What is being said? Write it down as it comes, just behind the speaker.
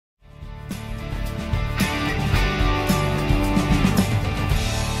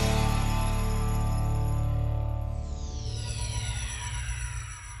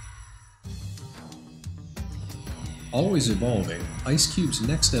Always evolving, IceQube's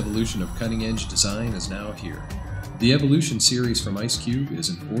next evolution of cutting-edge design is now here. The Evolution series from IceQube is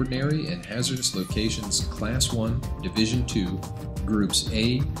an ordinary and hazardous locations Class 1, Division 2, Groups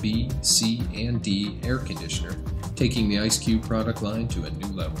A, B, C, and D air conditioner, taking the IceQube product line to a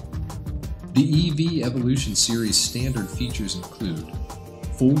new level. The EV Evolution series standard features include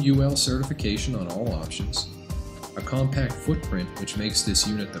full UL certification on all options, a compact footprint which makes this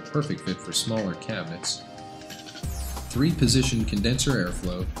unit the perfect fit for smaller cabinets, 3-position condenser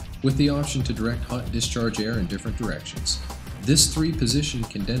airflow with the option to direct hot discharge air in different directions. This 3-position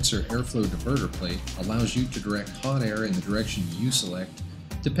condenser airflow diverter plate allows you to direct hot air in the direction you select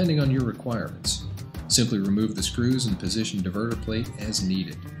depending on your requirements. Simply remove the screws and position diverter plate as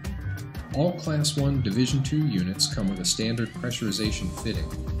needed. All Class 1 Division 2 units come with a standard pressurization fitting.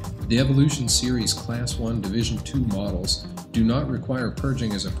 The Evolution Series Class 1 Division 2 models do not require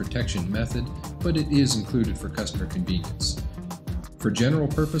purging as a protection method, but it is included for customer convenience. For general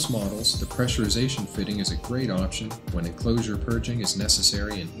purpose models, the pressurization fitting is a great option when enclosure purging is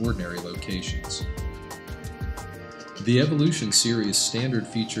necessary in ordinary locations. The Evolution Series standard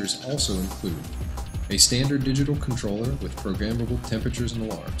features also include a standard digital controller with programmable temperatures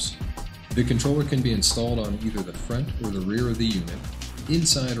and alarms. The controller can be installed on either the front or the rear of the unit,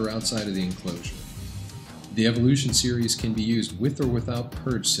 inside or outside of the enclosure. The Evolution series can be used with or without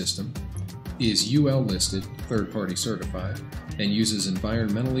purge system, is UL listed, third-party certified, and uses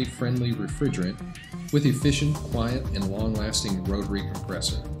environmentally friendly refrigerant with efficient, quiet, and long-lasting rotary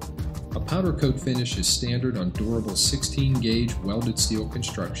compressor. A powder coat finish is standard on durable 16-gauge welded steel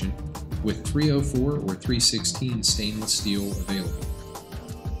construction with 304 or 316 stainless steel available.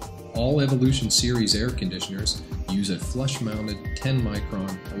 All Evolution series air conditioners use a flush-mounted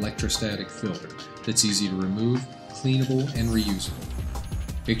 10-micron electrostatic filter that's easy to remove, cleanable, and reusable.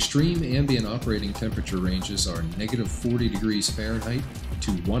 Extreme ambient operating temperature ranges are -40 degrees Fahrenheit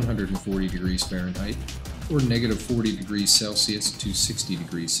to 140 degrees Fahrenheit, or -40 degrees Celsius to 60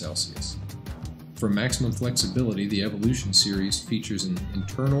 degrees Celsius. For maximum flexibility, the Evolution series features an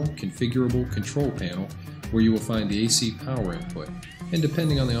internal configurable control panel where you will find the AC power input, and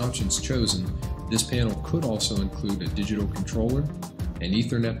depending on the options chosen, this panel could also include a digital controller, an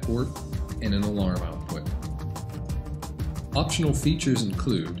Ethernet port, and an alarm output. Optional features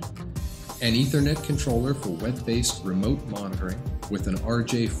include an Ethernet controller for web-based remote monitoring with an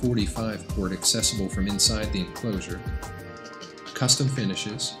RJ45 port accessible from inside the enclosure, custom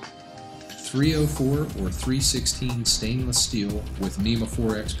finishes, 304 or 316 stainless steel with NEMA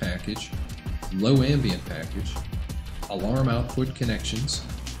 4X package, low ambient package, alarm output connections,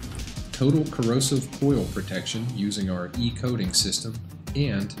 total corrosive coil protection using our e-coating system,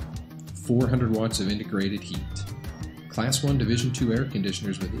 and 400 watts of integrated heat. Class 1 Division 2 air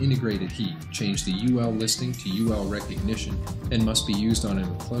conditioners with integrated heat change the UL listing to UL recognition and must be used on an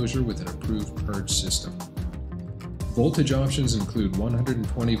enclosure with an approved purge system. Voltage options include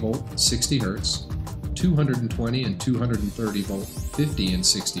 120 volt 60 Hz, 220 and 230 volt 50 and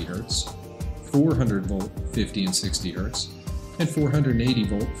 60 Hz, 400 volt 50 and 60 Hz, and 480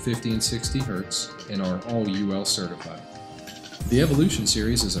 volt 50 and 60 Hz, and are all UL certified. The Evolution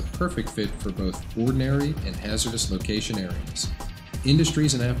series is a perfect fit for both ordinary and hazardous location areas.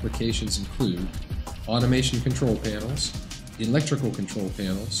 Industries and applications include automation control panels, electrical control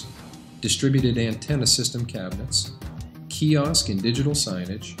panels, distributed antenna system cabinets, kiosk and digital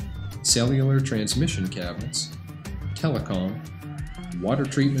signage, cellular transmission cabinets, telecom, water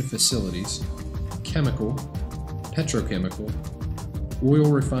treatment facilities, chemical, petrochemical, oil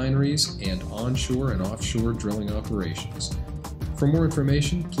refineries, and onshore and offshore drilling operations. For more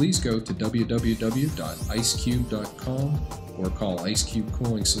information, please go to www.icecube.com or call IceQube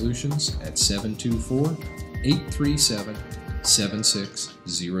Cooling Solutions at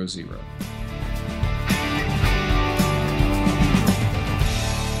 724-837-7600.